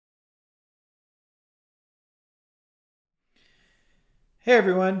Hey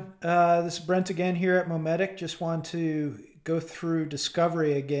everyone, this is Brent again here at Mometic. Just want to go through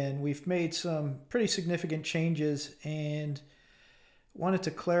Discovery again. We've made some pretty significant changes and wanted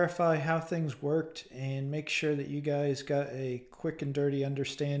to clarify how things worked and make sure that you guys got a quick and dirty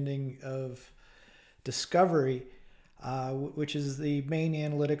understanding of Discovery, which is the main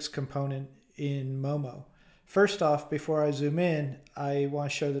analytics component in MOMO. First off, before I zoom in, I want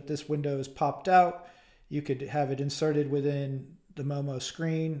to show that this window is popped out. You could have it inserted within the MOMO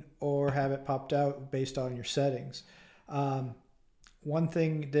screen or have it popped out based on your settings. One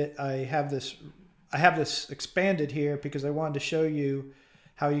thing that I have this expanded here because I wanted to show you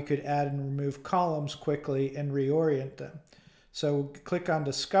how you could add and remove columns quickly and reorient them. So click on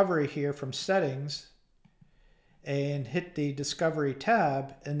Discovery here from Settings and hit the Discovery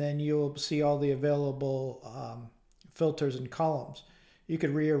tab, and then you'll see all the available filters and columns. You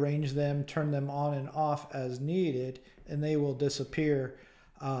could rearrange them, turn them on and off as needed, and they will disappear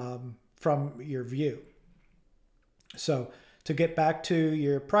from your view. So to get back to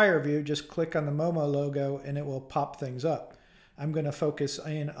your prior view, just click on the MOMO logo and it will pop things up. I'm going to focus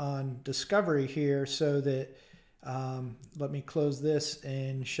in on Discovery here so that, let me close this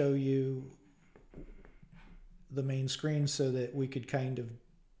and show you the main screen so that we could kind of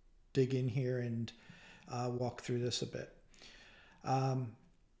dig in here and walk through this a bit.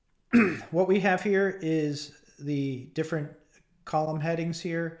 What we have here is the different column headings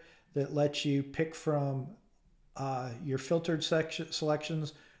here that let you pick from your filtered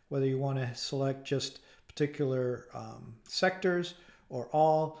selections, whether you want to select just particular sectors or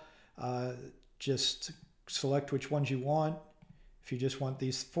all. Just select which ones you want. If you just want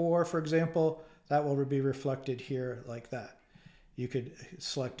these 4, for example, that will be reflected here like that. You could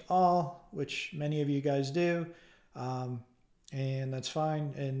select all, which many of you guys do, and that's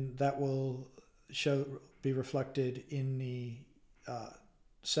fine, and that will be reflected in the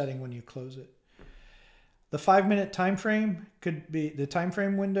setting when you close it. The 5-minute time frame could be the time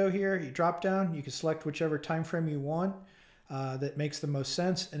frame window here. You drop down, you can select whichever time frame you want that makes the most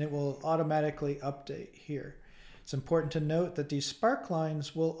sense, and it will automatically update here. It's important to note that these spark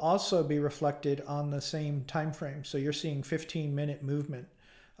lines will also be reflected on the same time frame. So you're seeing 15-minute movement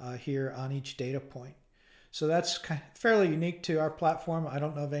here on each data point. So that's fairly unique to our platform. I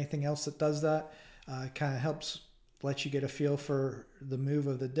don't know of anything else that does that. It kind of helps let you get a feel for the move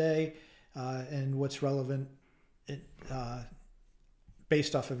of the day and what's relevant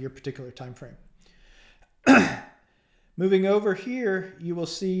based off of your particular time frame. Moving over here, you will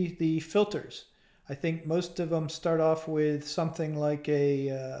see the filters. I think most of them start off with something like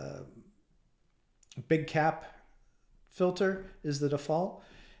a big cap filter is the default.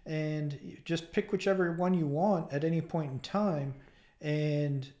 And you just pick whichever one you want at any point in time,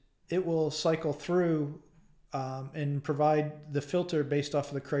 and it will cycle through and provide the filter based off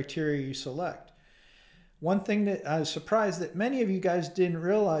of the criteria you select. One thing that I was surprised that many of you guys didn't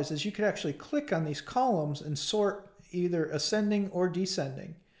realize is you could actually click on these columns and sort either ascending or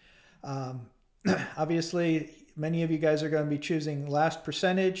descending. Obviously, many of you guys are going to be choosing last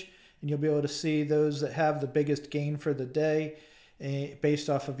percentage, and you'll be able to see those that have the biggest gain for the day based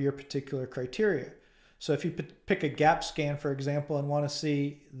off of your particular criteria. So if you pick a gap scan, for example, and want to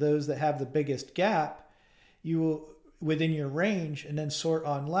see those that have the biggest gap, you will, within your range, and then sort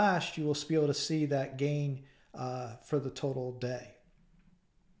on last, you will be able to see that gain for the total day.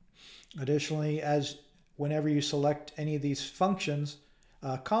 Additionally, whenever you select any of these functions,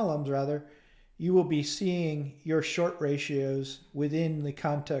 columns rather, you will be seeing your short ratios within the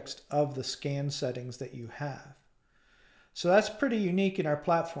context of the scan settings that you have. So that's pretty unique in our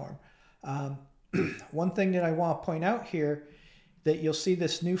platform. One thing that I want to point out here that you'll see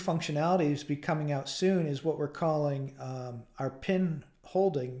this new functionality is be coming out soon is what we're calling our pin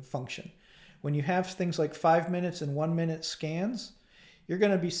holding function. When you have things like 5 minutes and 1 minute scans, you're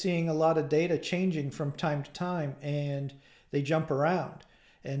going to be seeing a lot of data changing from time to time, and they jump around.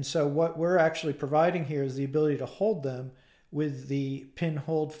 And so what we're actually providing here is the ability to hold them with the pin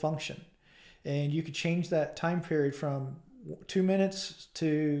hold function. And you could change that time period from 2 minutes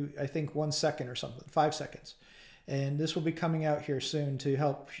to, I think, 1 second or something, 5 seconds. And this will be coming out here soon to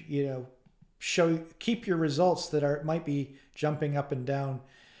help, keep your results that might be jumping up and down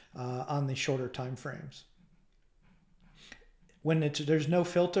on the shorter time frames. When there's no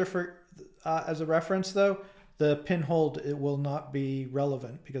filter for as a reference, though, the pin hold, it will not be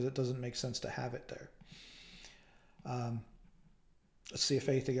relevant because it doesn't make sense to have it there. Let's see if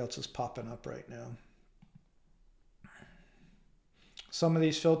anything else is popping up right now. Some of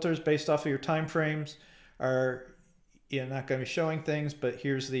these filters based off of your time frames are not going to be showing things, but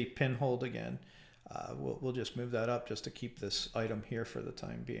here's the pin hold again. We'll just move that up just to keep this item here for the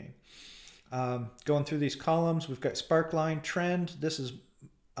time being. Going through these columns, we've got Sparkline Trend. This is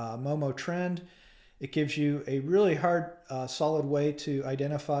MOMO Trend. It gives you a really hard, solid way to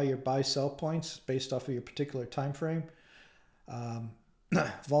identify your buy-sell points based off of your particular time frame.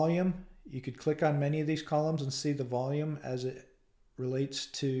 Volume, you could click on many of these columns and see the volume as it relates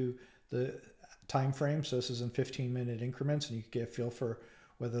to the time frame. So this is in 15-minute increments, and you can get a feel for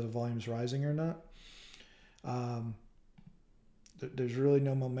whether the volume is rising or not. There's really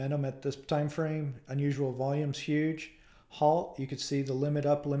no momentum at this time frame. Unusual volume's huge. Halt, you could see the limit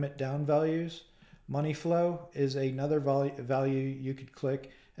up, limit down values. Money flow is another value you could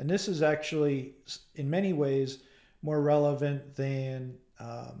click. And this is actually, in many ways, more relevant than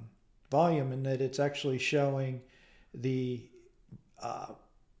volume, in that it's actually showing the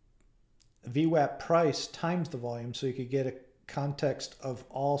VWAP price times the volume, so you could get a context of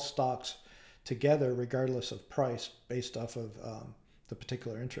all stocks together regardless of price based off of the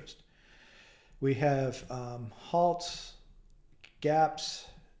particular interest. We have halts, gaps,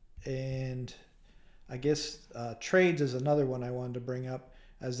 and I guess trades is another one I wanted to bring up,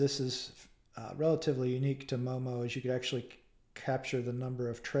 as this is relatively unique to MOMO, as you could actually capture the number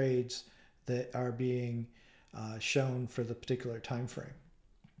of trades that are being shown for the particular time frame.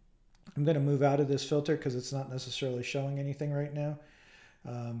 I'm going to move out of this filter because it's not necessarily showing anything right now.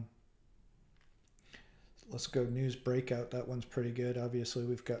 Let's go news breakout. That one's pretty good. Obviously,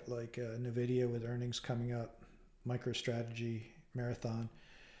 we've got like NVIDIA with earnings coming up, MicroStrategy, Marathon.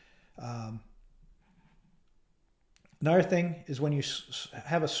 Another thing is when you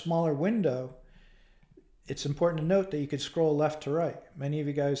have a smaller window, it's important to note that you could scroll left to right. Many of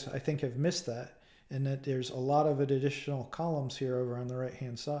you guys, I think, have missed that, and that there's a lot of additional columns here over on the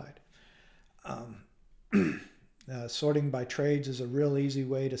right-hand side. Sorting by trades is a real easy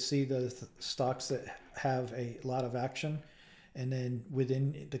way to see the stocks that have a lot of action, and then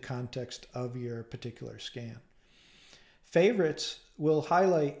within the context of your particular scan. Favorites will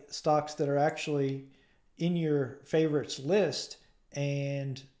highlight stocks that are actually in your favorites list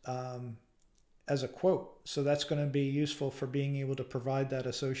and as a quote. So that's going to be useful for being able to provide that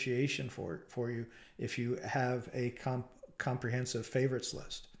association for you if you have a comprehensive favorites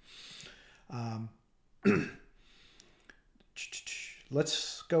list.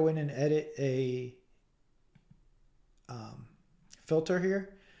 Let's go in and edit a filter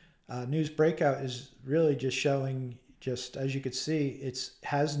here. News breakout is really just showing, just as you could see,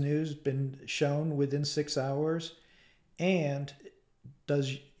 has news been shown within 6 hours, and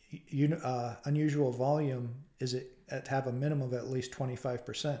does unusual volume, is it have a minimum of at least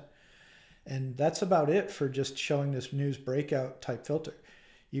 25%. And that's about it for just showing this news breakout type filter.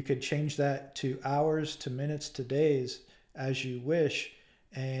 You could change that to hours, to minutes, to days as you wish,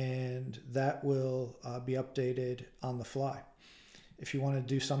 and that will be updated on the fly. If you want to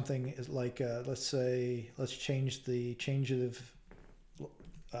do something like, let's change the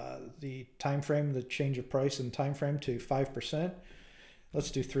time frame, the change of price and time frame to 5%.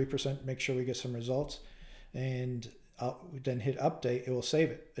 Let's do 3%, make sure we get some results, and then hit update. It will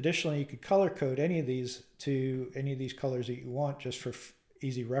save it. Additionally, you could color code any of these to any of these colors that you want, just for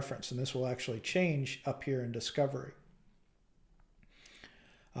easy reference, and this will actually change up here in Discovery.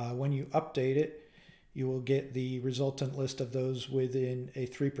 When you update it, you will get the resultant list of those within a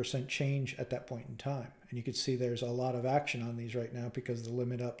 3% change at that point in time. And you can see there's a lot of action on these right now because the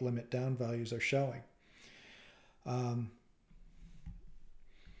limit up, limit down values are showing.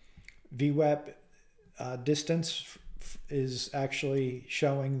 VWAP distance is actually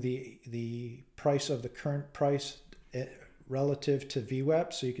showing the price of the current price relative to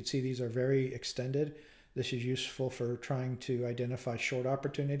VWAP. So you can see these are very extended. This is useful for trying to identify short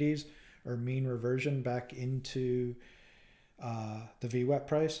opportunities or mean reversion back into the VWAP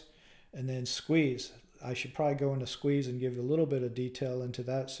price. And then squeeze. I should probably go into squeeze and give a little bit of detail into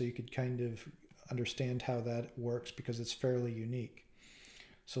that so you could kind of understand how that works, because it's fairly unique.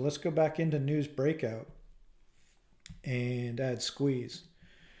 So let's go back into news breakout and add squeeze.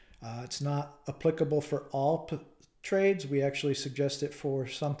 It's not applicable for all trades. We actually suggest it for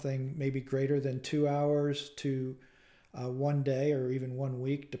something maybe greater than 2 hours to 1 day or even 1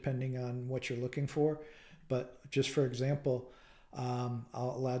 week, depending on what you're looking for. But just for example,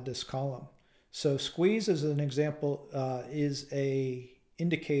 I'll add this column. So squeeze, as an example, is a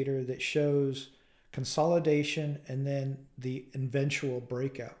indicator that shows consolidation and then the eventual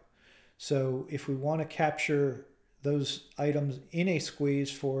breakout. So if we want to capture those items in a squeeze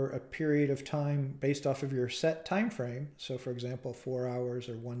for a period of time based off of your set time frame, so for example 4 hours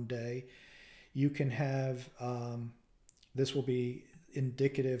or 1 day, you can have this will be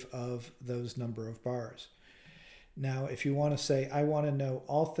indicative of those number of bars. Now, if you want to say, I want to know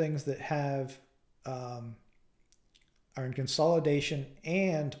all things that have are in consolidation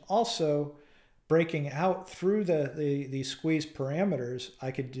and also breaking out through the squeeze parameters,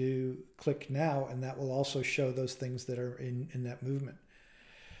 I could do click now, and that will also show those things that are in that movement.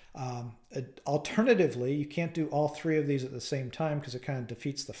 Alternatively, you can't do all three of these at the same time because it kind of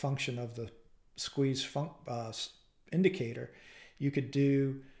defeats the function of the squeeze indicator. You could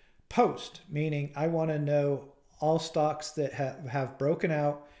do post, meaning I want to know all stocks that have broken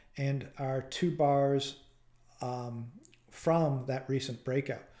out and are 2 bars from that recent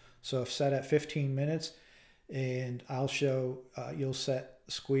breakout. So if set at 15 minutes, and I'll show, you'll set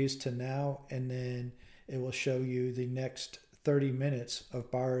squeeze to now, and then it will show you the next 30 minutes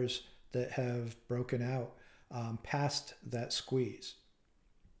of bars that have broken out past that squeeze.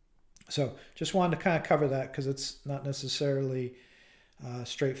 So just wanted to kind of cover that because it's not necessarily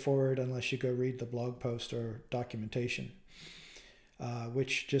straightforward unless you go read the blog post or documentation.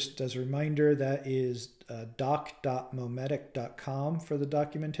 Which, just as a reminder, that is doc.mometic.com for the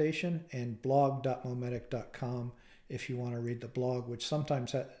documentation and blog.mometic.com if you want to read the blog, which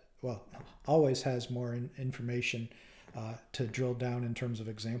sometimes, always has more information to drill down in terms of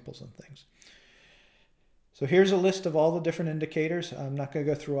examples and things. So here's a list of all the different indicators. I'm not going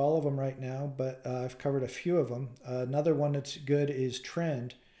to go through all of them right now, but I've covered a few of them. Another one that's good is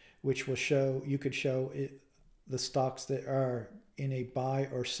trend, which will show, you could show the stocks that are in a buy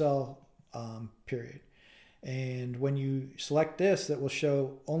or sell period. And when you select this, that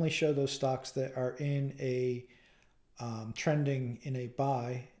will only show those stocks that are in a trending in a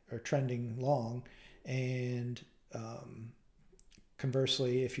buy or trending long. And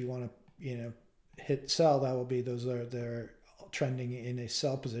conversely, if you want to hit sell, that will be those they're trending in a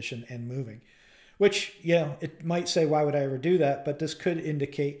sell position and moving. Which, it might say, why would I ever do that? But this could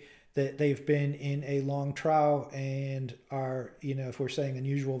indicate that they've been in a long trial and are, if we're saying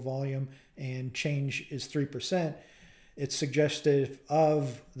unusual volume and change is 3%, it's suggestive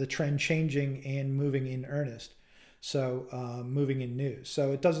of the trend changing and moving in earnest. So moving in news.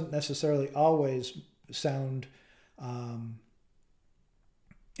 So it doesn't necessarily always sound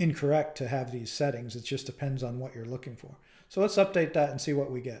incorrect to have these settings. It just depends on what you're looking for. So let's update that and see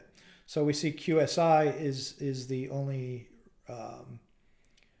what we get. So we see QSI is the only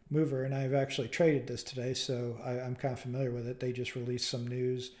mover, and I've actually traded this today, so I'm kind of familiar with it. They just released some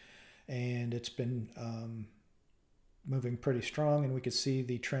news, and it's been moving pretty strong, and we can see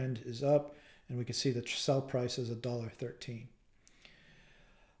the trend is up, and we can see the sell price is $1.13.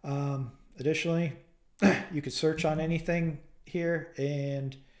 Additionally, you could search on anything here,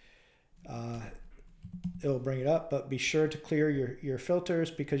 and it'll bring it up, but be sure to clear your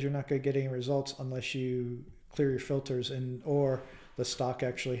filters because you're not going to get any results unless you clear your filters or the stock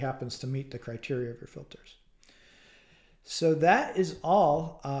actually happens to meet the criteria of your filters. So that is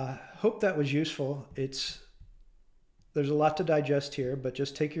all. Hope that was useful. There's a lot to digest here, but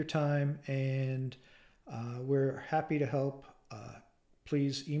just take your time, and we're happy to help.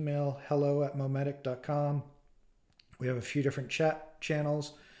 Please email hello@mometic.com. We have a few different chat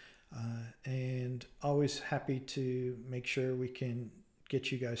channels, and always happy to make sure we can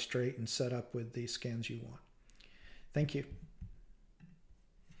get you guys straight and set up with the scans you want. Thank you.